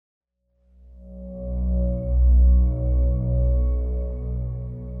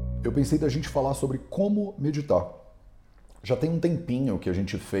eu pensei da gente falar sobre como meditar. Já tem um tempinho que a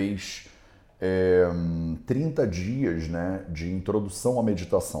gente fez 30 dias, né, de introdução à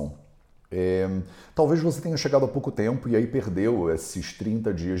meditação. Talvez você tenha chegado há pouco tempo e aí perdeu esses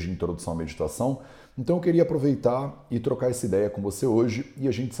 30 dias de introdução à meditação. Então eu queria aproveitar e trocar essa ideia com você hoje e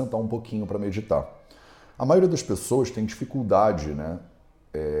a gente sentar um pouquinho para meditar. A maioria das pessoas tem dificuldade, né,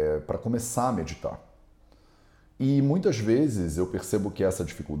 para começar a meditar. E muitas vezes eu percebo que essa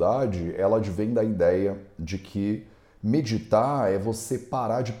dificuldade, ela advém da ideia de que meditar é você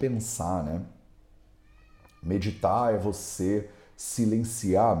parar de pensar, né? Meditar é você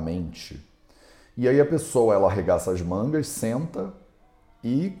silenciar a mente. E aí a pessoa, ela arregaça as mangas, senta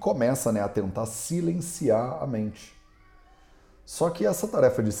e começa, né, a tentar silenciar a mente. Só que essa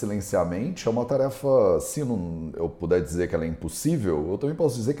tarefa de silenciar a mente é uma tarefa, se não, eu puder dizer que ela é impossível, eu também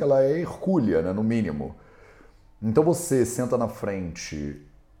posso dizer que ela é hercúlea, né, no mínimo. Então você senta na frente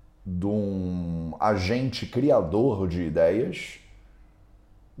de um agente criador de ideias,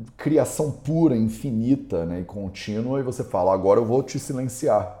 criação pura, infinita, né, e contínua, e você fala, agora eu vou te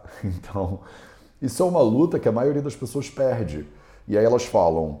silenciar. Então, isso é uma luta que a maioria das pessoas perde. E aí elas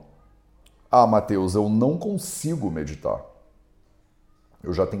falam, Matheus, eu não consigo meditar.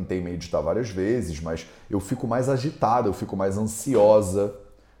 Eu já tentei meditar várias vezes, mas eu fico mais agitada, eu fico mais ansiosa.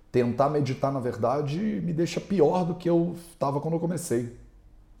 Tentar meditar, na verdade, me deixa pior do que eu estava quando eu comecei.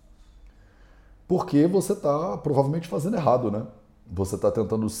 Porque você está provavelmente fazendo errado, né? Você está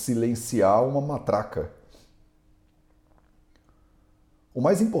tentando silenciar uma matraca. O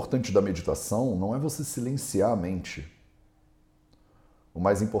mais importante da meditação não é você silenciar a mente. O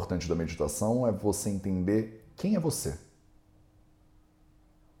mais importante da meditação é você entender quem é você.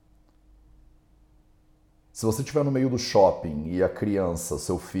 Se você estiver no meio do shopping e a criança,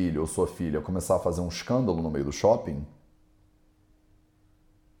 seu filho ou sua filha começar a fazer um escândalo no meio do shopping,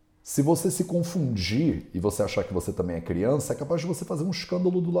 se você se confundir e você achar que você também é criança, é capaz de você fazer um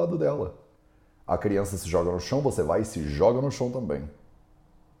escândalo do lado dela. A criança se joga no chão, você vai e se joga no chão também.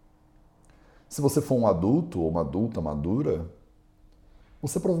 Se você for um adulto ou uma adulta madura,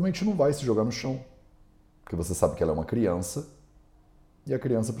 você provavelmente não vai se jogar no chão, porque você sabe que ela é uma criança e a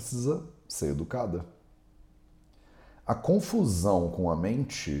criança precisa ser educada. A confusão com a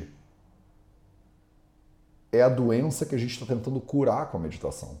mente é a doença que a gente está tentando curar com a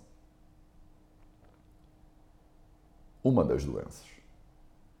meditação. Uma das doenças.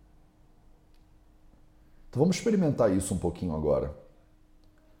 Então vamos experimentar isso um pouquinho agora.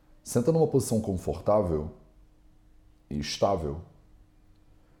 Senta numa posição confortável e estável.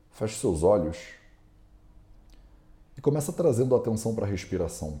 Feche seus olhos e começa trazendo a atenção para a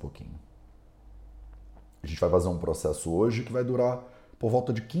respiração um pouquinho. A gente vai fazer um processo hoje que vai durar por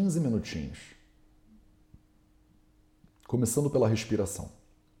volta de 15 minutinhos. Começando pela respiração.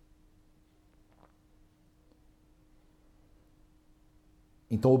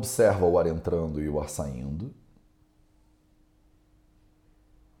 Então observa o ar entrando e o ar saindo.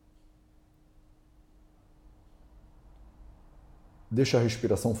 Deixa a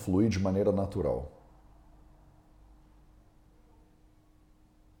respiração fluir de maneira natural.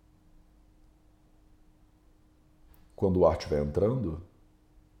 Quando o ar estiver entrando,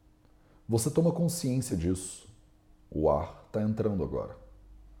 você toma consciência disso. O ar está entrando agora.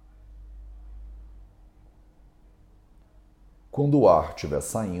 Quando o ar estiver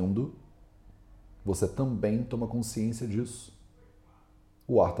saindo, você também toma consciência disso.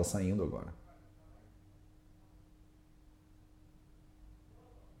 O ar está saindo agora.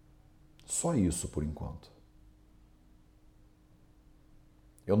 Só isso por enquanto.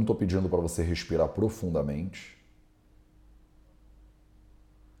 Eu não estou pedindo para você respirar profundamente.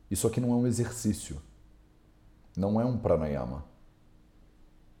 Isso aqui não é um exercício. Não é um pranayama.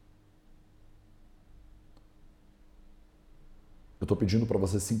 Eu estou pedindo para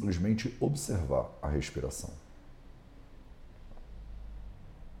você simplesmente observar a respiração.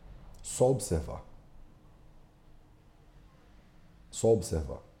 Só observar. Só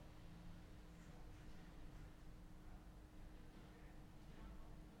observar.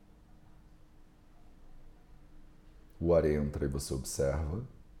 O ar entra e você observa.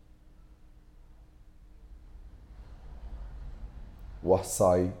 O ar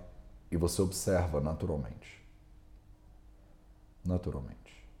sai e você observa naturalmente.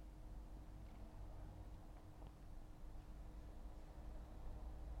 Naturalmente.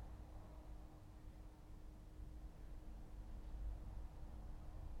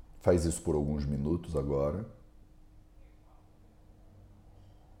 Faz isso por alguns minutos agora.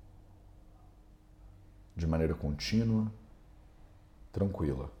 De maneira contínua,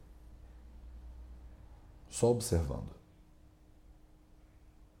 tranquila. Só observando.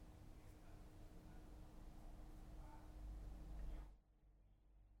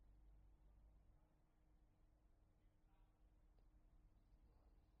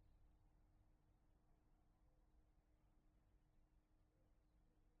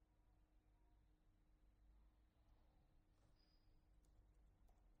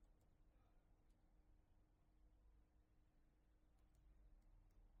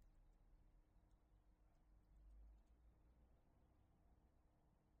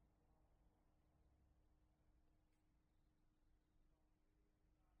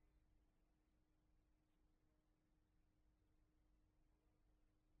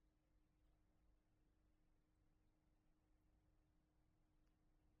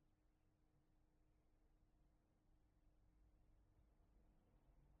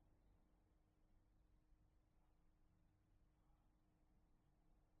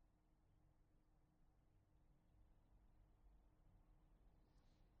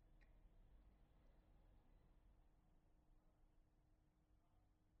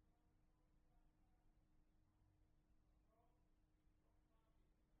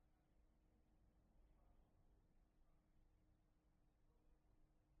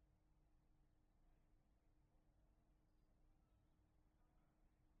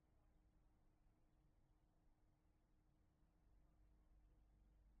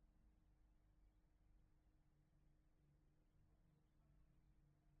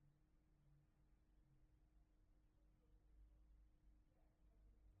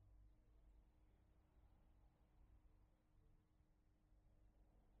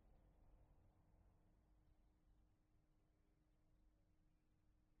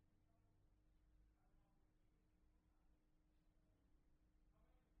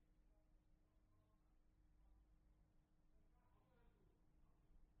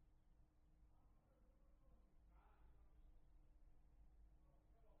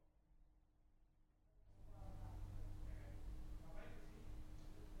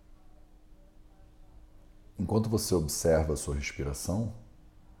 Enquanto você observa a sua respiração,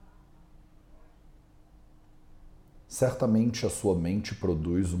 certamente a sua mente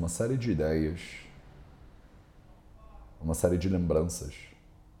produz uma série de ideias, uma série de lembranças.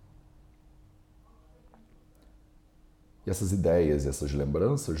 E essas ideias e essas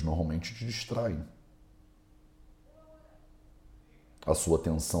lembranças normalmente te distraem. A sua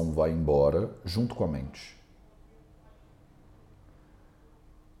atenção vai embora junto com a mente.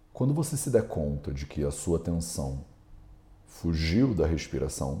 Quando você se der conta de que a sua atenção fugiu da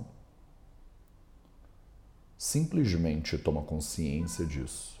respiração, simplesmente toma consciência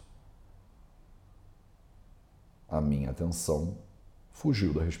disso. A minha atenção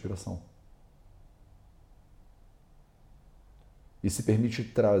fugiu da respiração. E se permite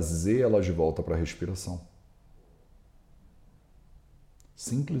trazer ela de volta para a respiração.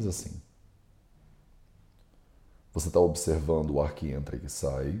 Simples assim. Você está observando o ar que entra e que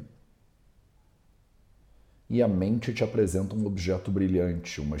sai, e a mente te apresenta um objeto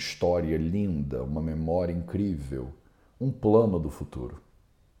brilhante, uma história linda, uma memória incrível, um plano do futuro.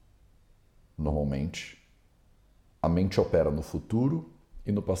 Normalmente, a mente opera no futuro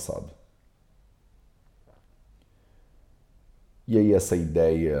e no passado. E aí essa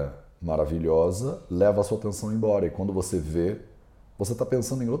ideia maravilhosa leva a sua atenção embora, e quando você vê, você está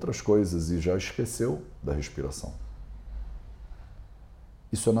pensando em outras coisas e já esqueceu da respiração.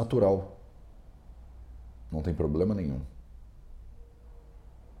 Isso é natural. Não tem problema nenhum.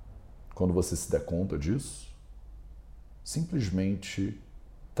 Quando você se der conta disso, simplesmente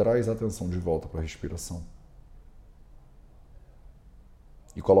traz a atenção de volta para a respiração.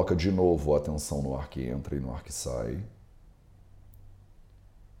 E coloca de novo a atenção no ar que entra e no ar que sai.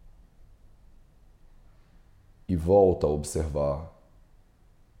 E volta a observar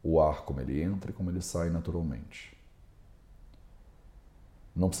o ar como ele entra e como ele sai naturalmente.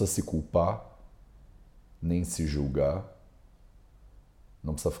 Não precisa se culpar, nem se julgar.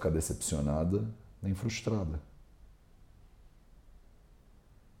 Não precisa ficar decepcionada, nem frustrada.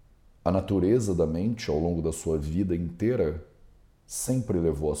 A natureza da mente, ao longo da sua vida inteira, sempre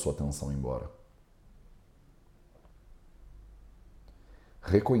levou a sua atenção embora.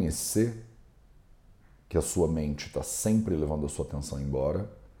 Reconhecer que a sua mente está sempre levando a sua atenção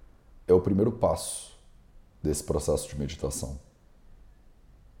embora é o primeiro passo desse processo de meditação.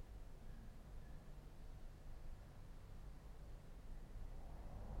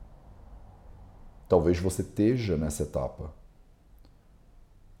 Talvez você esteja nessa etapa.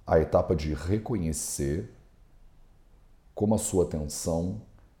 A etapa de reconhecer como a sua atenção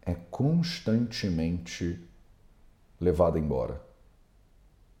é constantemente levada embora.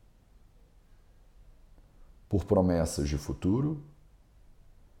 Por promessas de futuro,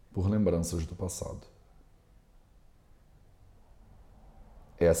 por lembranças do passado.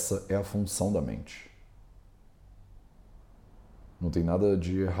 Essa é a função da mente. Não tem nada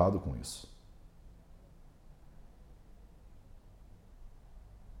de errado com isso.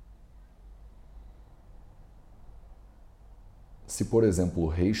 Se, por exemplo,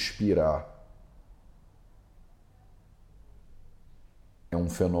 respirar é um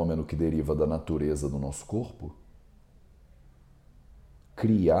fenômeno que deriva da natureza do nosso corpo,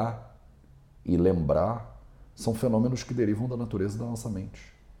 criar e lembrar são fenômenos que derivam da natureza da nossa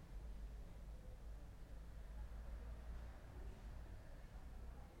mente.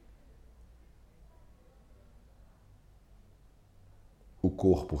 O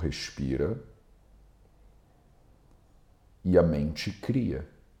corpo respira e a mente cria.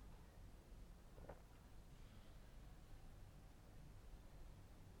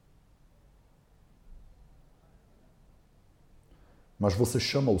 Mas você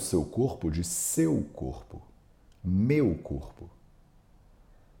chama o seu corpo de seu corpo, meu corpo.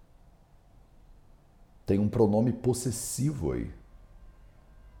 Tem um pronome possessivo aí.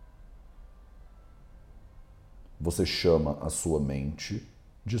 Você chama a sua mente,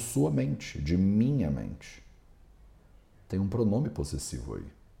 de minha mente. Tem um pronome possessivo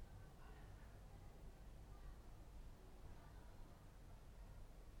aí.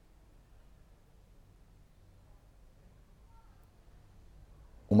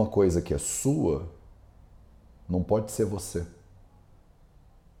 Uma coisa que é sua não pode ser você.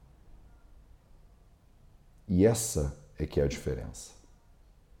 E essa é que é a diferença.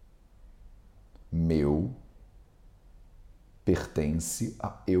 Meu pertence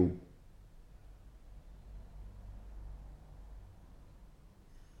a eu.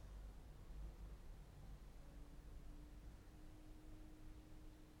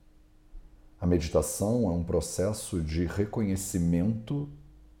 A meditação é um processo de reconhecimento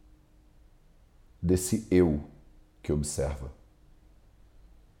desse eu que observa.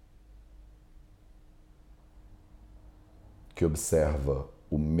 que observa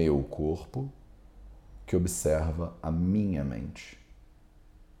o meu corpo, que observa a minha mente.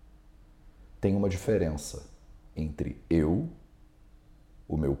 Tem uma diferença entre eu,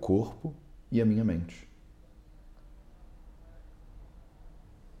 o meu corpo e a minha mente.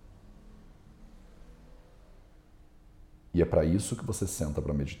 E é para isso que você senta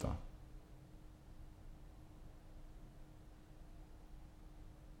para meditar.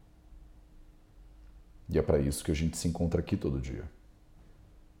 E é para isso que a gente se encontra aqui todo dia.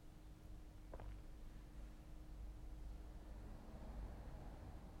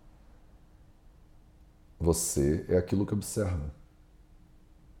 Você é aquilo que observa.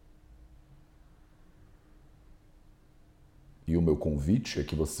 E o meu convite é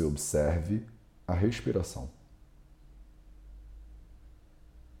que você observe a respiração.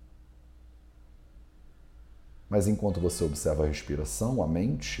 Mas enquanto você observa a respiração, a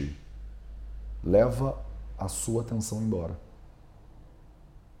mente leva a sua atenção embora.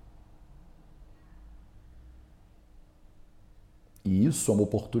 E isso é uma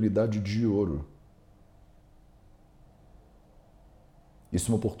oportunidade de ouro.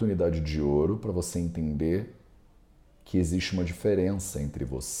 Isso é uma oportunidade de ouro para você entender que existe uma diferença entre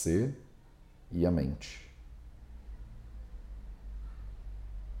você e a mente.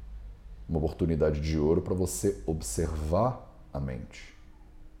 Uma oportunidade de ouro para você observar a mente.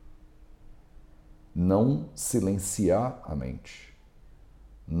 Não silenciar a mente.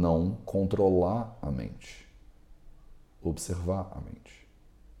 Não controlar a mente. Observar a mente.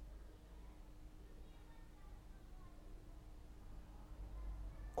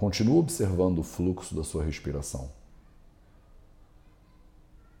 Continua observando o fluxo da sua respiração.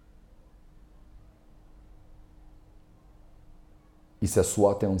 E se a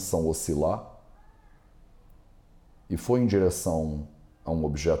sua atenção oscilar e for em direção a um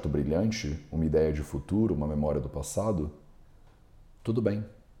objeto brilhante, uma ideia de futuro, uma memória do passado, tudo bem.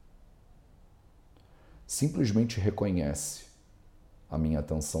 Simplesmente reconhece: a minha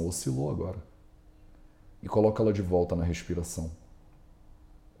atenção oscilou agora. E coloca ela de volta na respiração.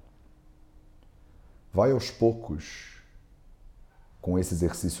 Vai aos poucos, com esse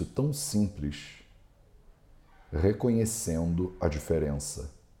exercício tão simples, reconhecendo a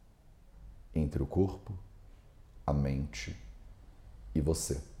diferença entre o corpo, a mente e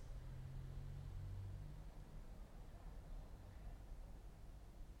você.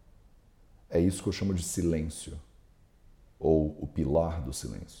 É isso que eu chamo de silêncio, ou o pilar do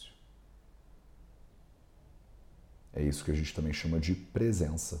silêncio. É isso que a gente também chama de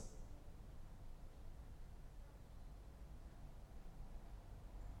presença.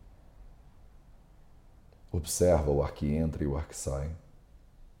 Observa o ar que entra e o ar que sai.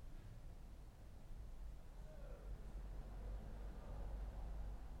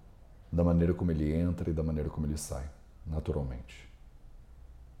 Da maneira como ele entra e da maneira como ele sai, naturalmente.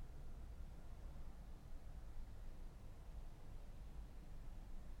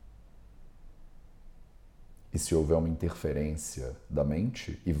 E se houver uma interferência da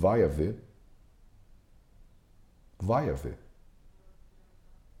mente, e vai haver,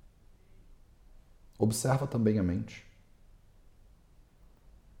 observa também a mente.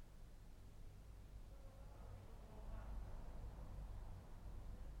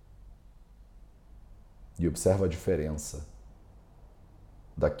 E observa a diferença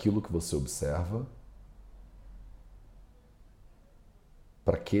daquilo que você observa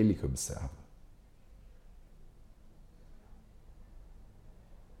para aquele que observa.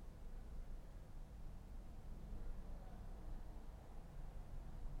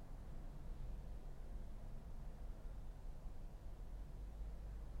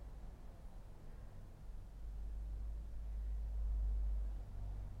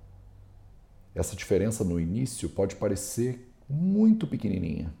 Essa diferença no início pode parecer muito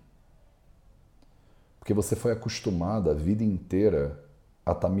pequenininha, porque você foi acostumada a vida inteira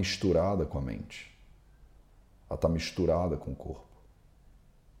a estar misturada com a mente, a estar misturada com o corpo.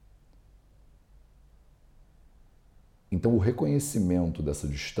 Então, o reconhecimento dessa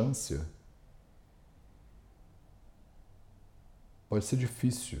distância pode ser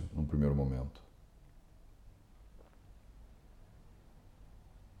difícil num primeiro momento.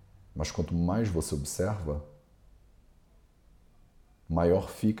 Mas quanto mais você observa, maior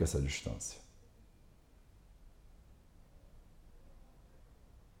fica essa distância.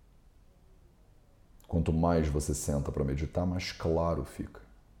 Quanto mais você senta para meditar, mais claro fica.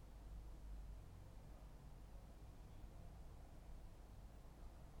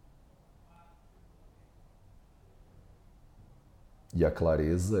 E a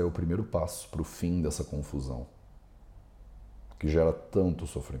clareza é o primeiro passo para o fim dessa confusão, que gera tanto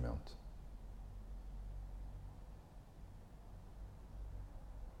sofrimento.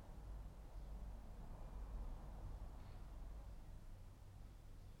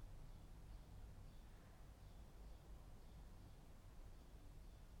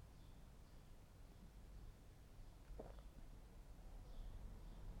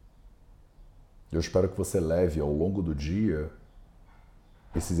 Eu espero que você leve ao longo do dia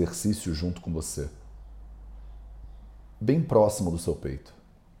esse exercício junto com você, bem próximo do seu peito.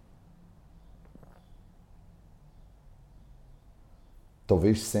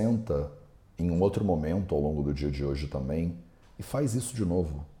 Talvez senta em um outro momento ao longo do dia de hoje também e faz isso de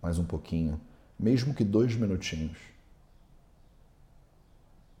novo, mais um pouquinho, mesmo que 2 minutinhos.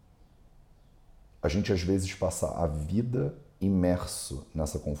 A gente às vezes passa a vida imerso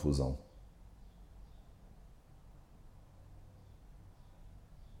nessa confusão.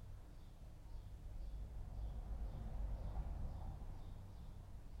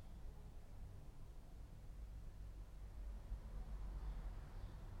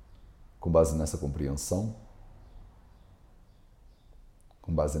 Com base nessa compreensão,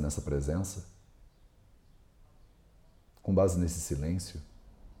 com base nessa presença, com base nesse silêncio,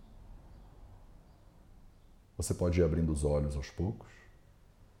 você pode ir abrindo os olhos aos poucos.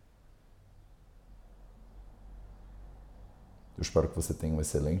 Eu espero que você tenha um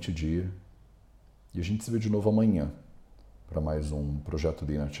excelente dia e a gente se vê de novo amanhã para mais um projeto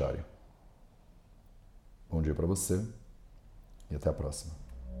Dinacharya. Bom dia para você e até a próxima.